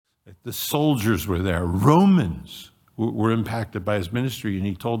The soldiers were there. Romans were impacted by his ministry, and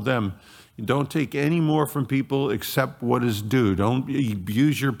he told them, don't take any more from people except what is due. Don't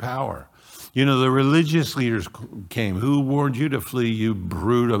abuse your power. You know, the religious leaders came. Who warned you to flee, you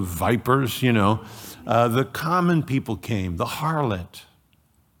brood of vipers? You know, the common people came, the harlot,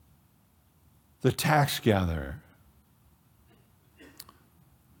 the tax gatherer,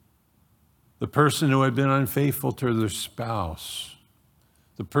 the person who had been unfaithful to their spouse,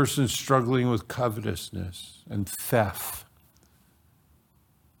 the person struggling with covetousness and theft,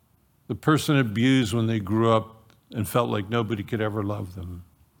 the person abused when they grew up and felt like nobody could ever love them,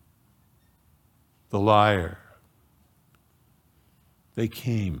 the liar. They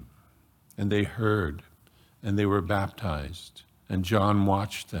came and they heard and they were baptized, and John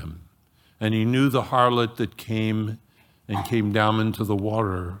watched them. And he knew the harlot that came and came down into the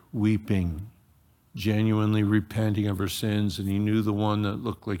water weeping, genuinely repenting of her sins, and he knew the one that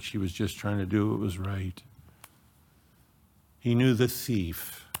looked like she was just trying to do what was right. He knew the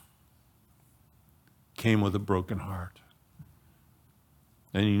thief came with a broken heart.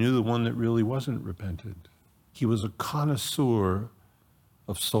 And he knew the one that really wasn't repentant. He was a connoisseur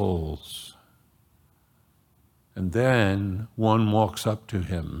of souls. And then one walks up to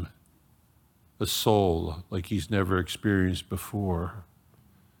him, a soul like he's never experienced before.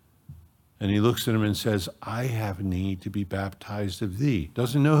 And he looks at him and says, I have need to be baptized of thee.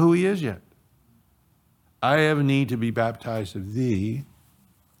 Doesn't know who he is yet. I have need to be baptized of thee.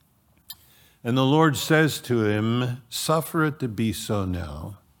 And the Lord says to him, suffer it to be so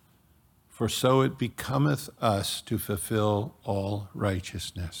now, for so it becometh us to fulfill all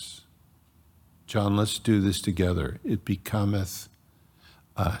righteousness. John, let's do this together. It becometh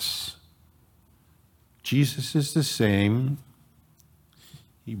us. Jesus is the same,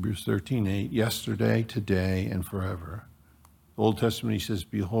 Hebrews 13:8, yesterday, today, and forever. The Old Testament, he says,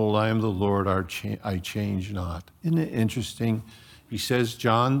 behold, I am the Lord, I change not. Isn't it interesting? He says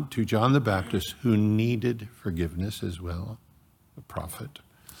to John the Baptist, who needed forgiveness as well, a prophet.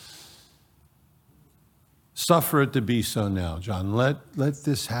 Suffer it to be so now, John. Let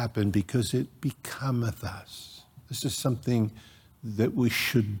this happen because it becometh us. This is something that we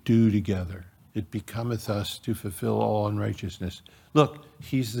should do together. It becometh us to fulfill all unrighteousness. Look,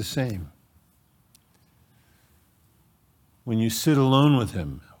 he's the same. When you sit alone with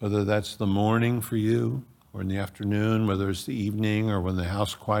him, whether that's the morning for you, or in the afternoon, whether it's the evening, or when the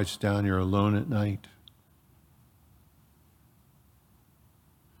house quiets down, you're alone at night.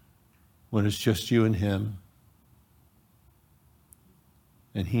 When it's just you and him,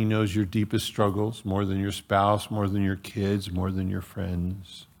 and he knows your deepest struggles more than your spouse, more than your kids, more than your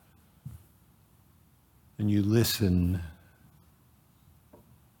friends. And you listen.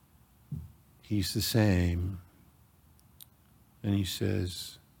 He's the same. And he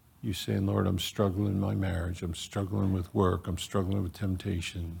says, you're saying, Lord, I'm struggling in my marriage. I'm struggling with work. I'm struggling with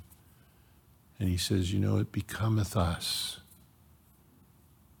temptation. And he says, it becometh us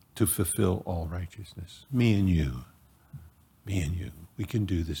to fulfill all righteousness. Me and you. We can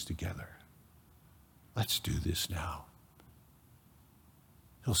do this together. Let's do this now.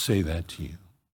 He'll say that to you.